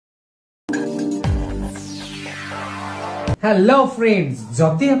Hello friends,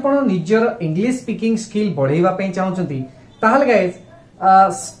 जदि आपण निजर इंग्लिश स्पीकिंग स्किल बढ़ाइबा पई चाहउछंती ताहले गाइस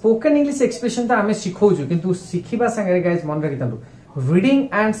स्पोकन इंग्लिश एक्सप्रेशन तो आमे सिखौछु किंतु सिखिबा संगे गाइस मन रखितंतु reading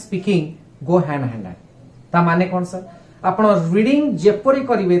and speaking go hand hand. ता माने कोन सर आपण रीडिंग जेपरि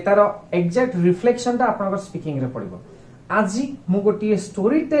करिवे तार एग्जैक्ट रिफ्लेक्शन ता आपण स्पीकिंग रे पड़िबो। आज मु गोटी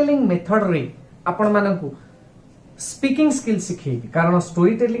स्टोरी टेलिंग मेथड रे आपण मानकू स्पीकिंग स्किल सिखे कारण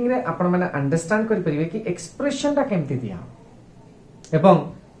स्टोरी टेलिंग रे आपण माने अंडरस्टैंड करि परिबे कि एक्सप्रेशन ता केमति दिया एवं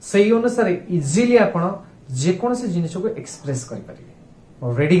सेही अनुसार इजीली आपण जे कोनसे जिनिस को एक्सप्रेस करि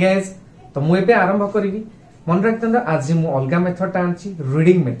परिबे। रेडी गाइस, तो मु एबे आरंभ करिवि। मन रखतंदा आज मु अलगा मेथड टांची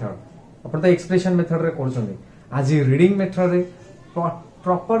रीडिंग मेथड। आपण तो एक्सप्रेशन मेथड रे करछोंदी, आज रीडिंग मेथड रे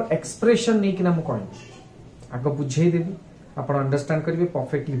प्रॉपर एक्सप्रेशन नै कि ना मु कहबी आगो बुझेई देबी, आपण अंडरस्टैंड करिवे,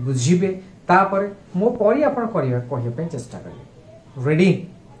 परफेक्टली बुझिबे, तापर मो परी आपण करिया कहियो पे चेष्टा करिवे। रेडी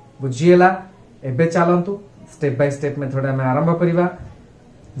बुझिएला? एबे चलंतु स्टेप बाय स्टेप मेथड हम आरंभ करिवा।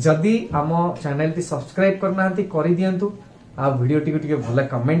 जदि हम चैनल टी सब्सक्राइब करनांती करि दियंतु, आ वीडियो टी भले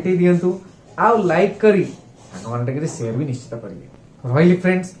कमेंट ही दियंतु, आ लाइक करी भगवान टे शेयर भी निश्चित करिवे। रहिली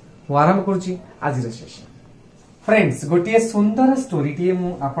फ्रेंड्स, मु आरंभ करूची आज रे सेशन। फ्रेंड्स, गोटिए सुंदर स्टोरी टी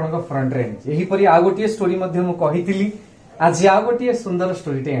मु आपन को फ्रंट रे एही परी आ गोटिए स्टोरी मध्ये मु कहितिली, आज आ गोटिए सुंदर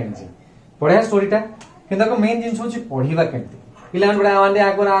स्टोरी टे आनिची। पढ़िया स्टोरीटा किंतु मेन जिन होची पढ़िबा केमति पिलान बडा आंडे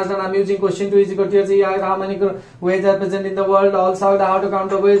आकोर आसन I am using question two is equal to how many ways are present in the world also how to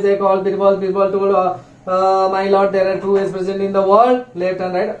count the ways they call people to my Lord there are two ways present in the world left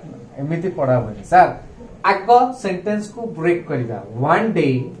and right एमिति पढ़ा होय sir. आगो sentence को break करिबा। One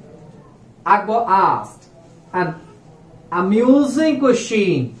day आगो asked N amusing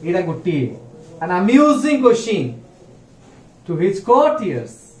question, Etah गुटी N amusing question to his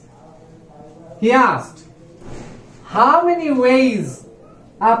courtiers. He asked, how many ways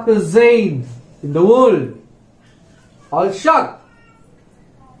are present in the world? All shocked.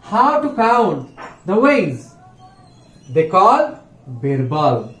 How to count the ways? They called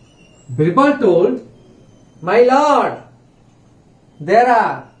Birbal. Birbal told, my lord, there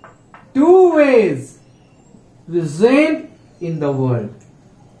are two ways present in the world,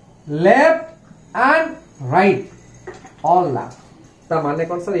 left and right. All laughed. माने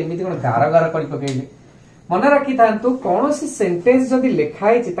कौन sir एमिति कोन गारा गारा करि पकेइले मन राखि थांतु कोनोसी sentence जदि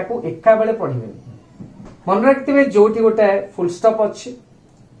लेखाइ छि ताको एका बेले पढिबे। मन राखतिबे जोटी गोटे फुल स्टॉप अछि,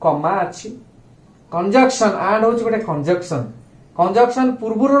 कॉमा अछि, कंजक्शन एंड होछि गोटे कंजक्शन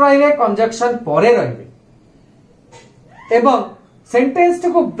पूर्वरु रहिबे, कंजक्शन परे रहिबे एवं सेंटेंस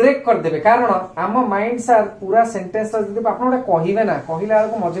को ब्रेक कर देबे। कारण आम माइंड सर पूरा सेंटेंस जदि आपन गोटे कहिबे ना कहिला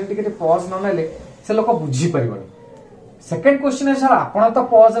को मझे टिके पॉज न नेले से लोक बुझी परिबो। सेकंड क्वेश्चन है सर आपण तो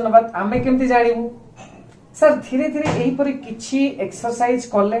पॉज न बात आमे केमति जानिबु सर? धीरे धीरे एही परी किछि एक्सरसाइज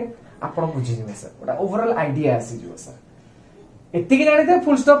करले आपण बुझि जेबे सर, ओटा ओवरऑल आईडिया आसी जो सर। एति कि जानिते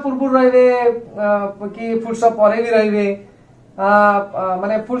फुल स्टॉप पूर्व रहिबे कि फुल स्टॉप परे भी रहिबे,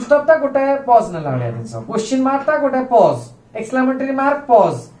 माने फुल स्टॉप ता गोटे पॉज न लागे दिस, क्वेश्चन मार्क ता गोटे pause, exclamatory mark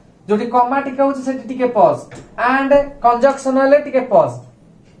pause, जोटी comma टिके होछ सेठी टिके पॉज एंड कंजक्शन वाले टिके पॉज।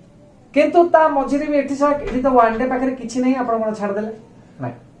 किंतु ता मझिरे भी एठी सर एठी तो वन डे पाखरे किछि नहीं आपण कोन छाड़ देले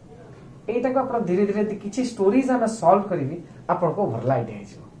नाही। एटा को आपण धीरे धीरे किछि स्टोरीज हम सॉल्व करिवि आपण को भरला आईडिया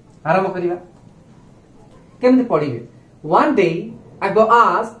हिजो। आरंभ करिवा केमति पढिबे। One day I go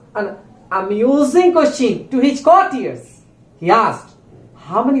asked N amusing question to his courtiers. He asked,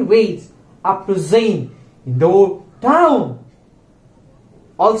 how many ways are present in the town?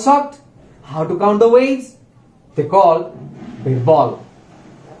 All shocked. How to count the ways? They called Birbal.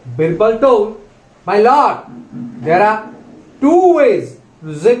 Birbal told, my lord, there are two ways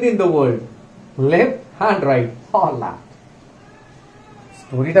present in the world, left and right. All laughed.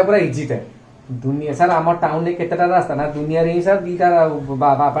 Story टा पूरा easy टा। दुनिया sir आम town ने केतेटा रास्ता ना दुनिया रे सर दीटा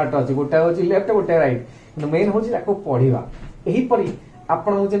बापाट अछि, गोटा होछि लेफ्ट गोटा राइट, किंतु मेन होछि ताको पढिबा। एही परी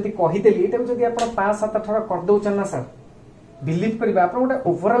आपण मु जंती कहिदेली एटा जदी आपण 5-7 थरा कर दउछन ना सर, बिलीव करिबा आपण गोटा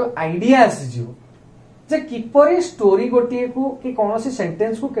ओवरऑल आईडिया आसी जिवो जे किपरि स्टोरी गोटिए को कि कोनोसी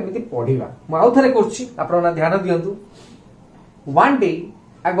सेंटेंस को केमिति पढिबा। मु आउ थरे करछि, आपण ना ध्यान दियंतु। One day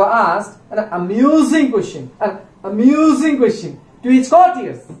I go asked N amusing question to his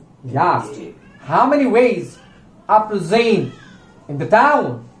courtiers. He asked, how many ways are present in the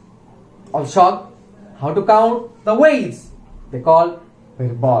town? All shocked. How to count the ways? They called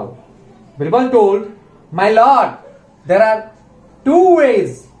Birbal. Birbal told, my lord, there are two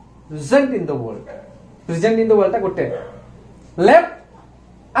ways present in the world. Present in the world गोटे, left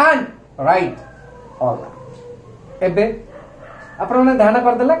and right. All. एबे आपण ने ध्यान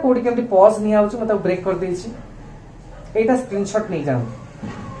कर देला कोडी केमति pause नि आउछ, मत ब्रेक कर देछि। एटा स्क्रीनशॉट नै जान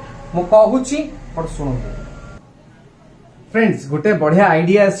मु कहूची पर सुनो। फ्रेंड्स गोटे बढ़िया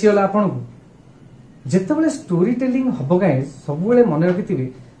आइडिया आसीगला आपन जेतेबेले स्टोरी टेलिंग हबो गाइस सब बेले मन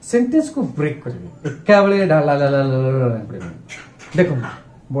रखिथिबे सेंटेंस को ब्रेक करिवे एका बेले ला ला ला देखो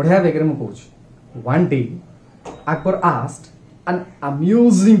बढ़िया बेगरे मु कहूछ one day Akbar asked an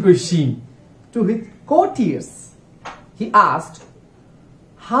amusing question to his courtiers. He asked,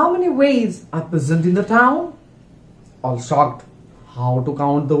 how many ways are present in the town? All shocked how to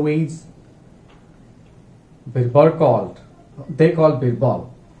count the ways. Birbal they called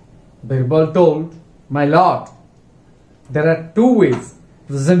Birbal. Birbal told, my lord, there are 2 ways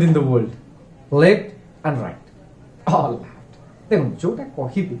present in the world, left and right. All laughed. Then जोटा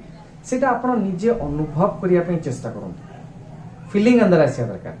कहिबी सेटा आपण निजे अनुभव करिया पे चेष्टा करंतु feeling अंदर आसिया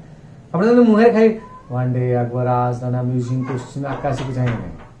दरकार आपण जने मुहे खाली one day Akbar asked N amusing question आकाश को जाय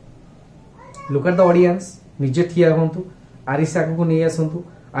नै लुक एट द ऑडियंस निजे ठिया होंतु आरिस आगु को नै आसंतु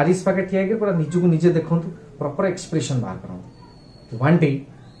आरिस पाके ठिया के पूरा निजु को निजे देखंतु प्रॉपर एक्सप्रेशन बाहर करंतु one day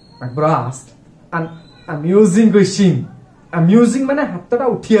Akbar asked N amusing question amusing माने हाथटा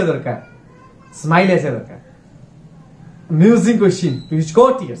उठिया दरकार स्माइल आसिया दरकार amusing question to his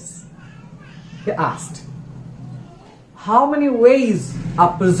courtiers. He asked, how many ways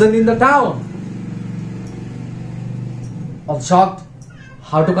are present in the town? All shocked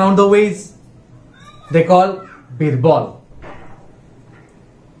how to count the ways. They call Birbal.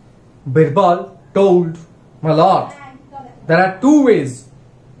 Birbal told, my lord, there are 2 ways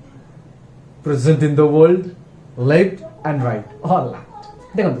present in the world, left and right. All right.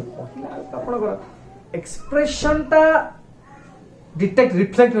 देखो आपन expression ता detect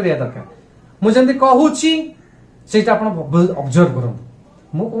reflect करिया दरकार मु जंदी कहूची सेटा आपण observe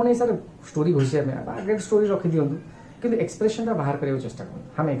करंतु मु कोन सर स्टोरी घोषिया में आगे स्टोरी रखि दियंतु किंतु एक्सप्रेशन ता बाहर करियो चेष्टा करन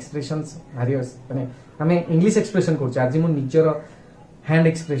हम एक्सप्रेशंस भारियस माने हम इंग्लिश एक्सप्रेशन करछ आज मु निजर हैंड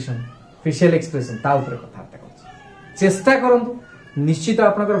एक्सप्रेशन फेशियल एक्सप्रेशन ता ऊपर कथा करछ चेष्टा करंतु निश्चित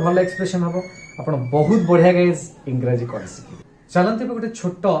आपनकर भल एक्सप्रेशन हबो आपण बहुत बढ़िया गाइस इंग्रजी कहि सिखि चलंती पे गोटे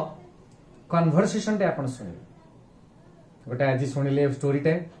छोटो कन्वर्सेशन टे आपण सुनिले गोटे आज सुनिले स्टोरी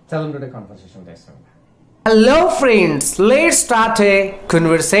टे चलन गोटे कन्वर्सेशन टे सुन Hello friends, let's start a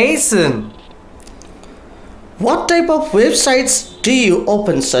conversation. What type of websites do you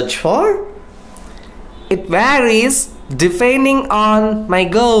open search for? It varies depending on my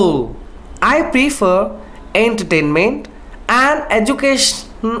goal. I prefer entertainment and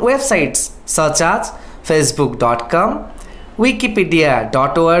education websites such as facebook.com,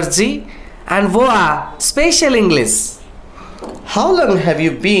 wikipedia.org and VOA Special English. How long have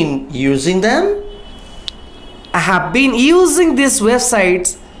you been using them? I have been using these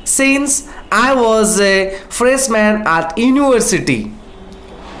websites since I was a freshman at university.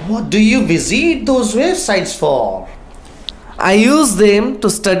 What do you visit those websites for? I use them to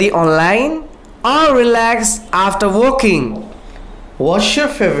study online or relax after working. What's your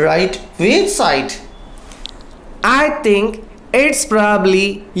favorite website? I think it's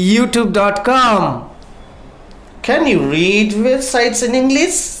probably youtube.com. Can you read websites in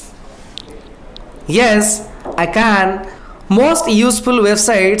English? Yes, I can. Most useful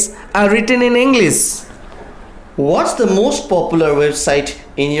websites are written in English. What's the most popular website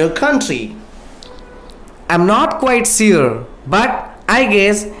in your country? I'm not quite sure, but I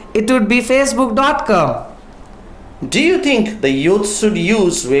guess it would be facebook.com. Do you think the youth should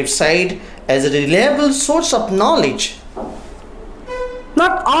use website as a reliable source of knowledge?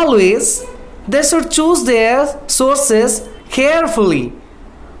 Not always. They should choose their sources carefully.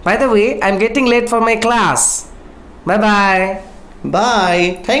 By the way, I'm getting late for my class. Bye bye.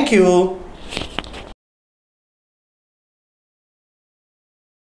 Bye. Thank you.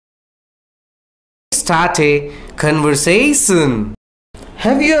 Start a conversation.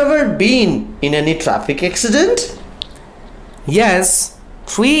 Have you ever been in any traffic accident? Yes,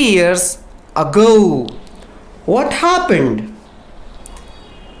 3 years ago. What happened?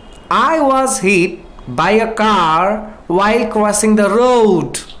 I was hit by a car while crossing the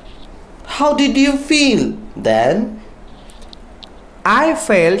road. How did you feel then? I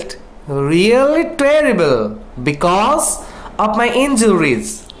felt really terrible because of my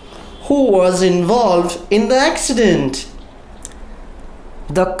injuries. Who was involved in the accident?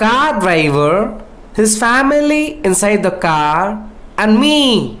 The car driver, his family inside the car, and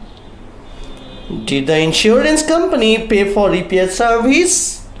me. Did the insurance company pay for repair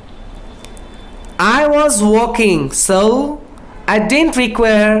service? I was working, so I didn't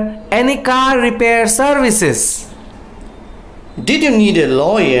require any car repair services. Did you need a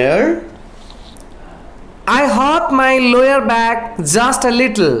lawyer? I hurt my lower back just a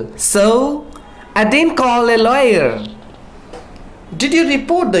little, so I didn't call a lawyer. Did you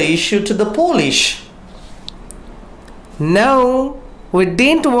report the issue to the police? No, we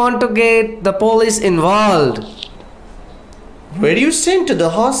didn't want to get the police involved. Were you sent to the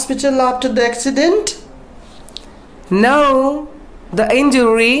hospital after the accident? No, the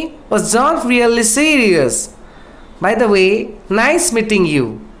injury was not really serious. By the way, nice meeting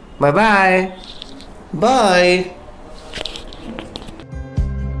you. Bye bye. Bye.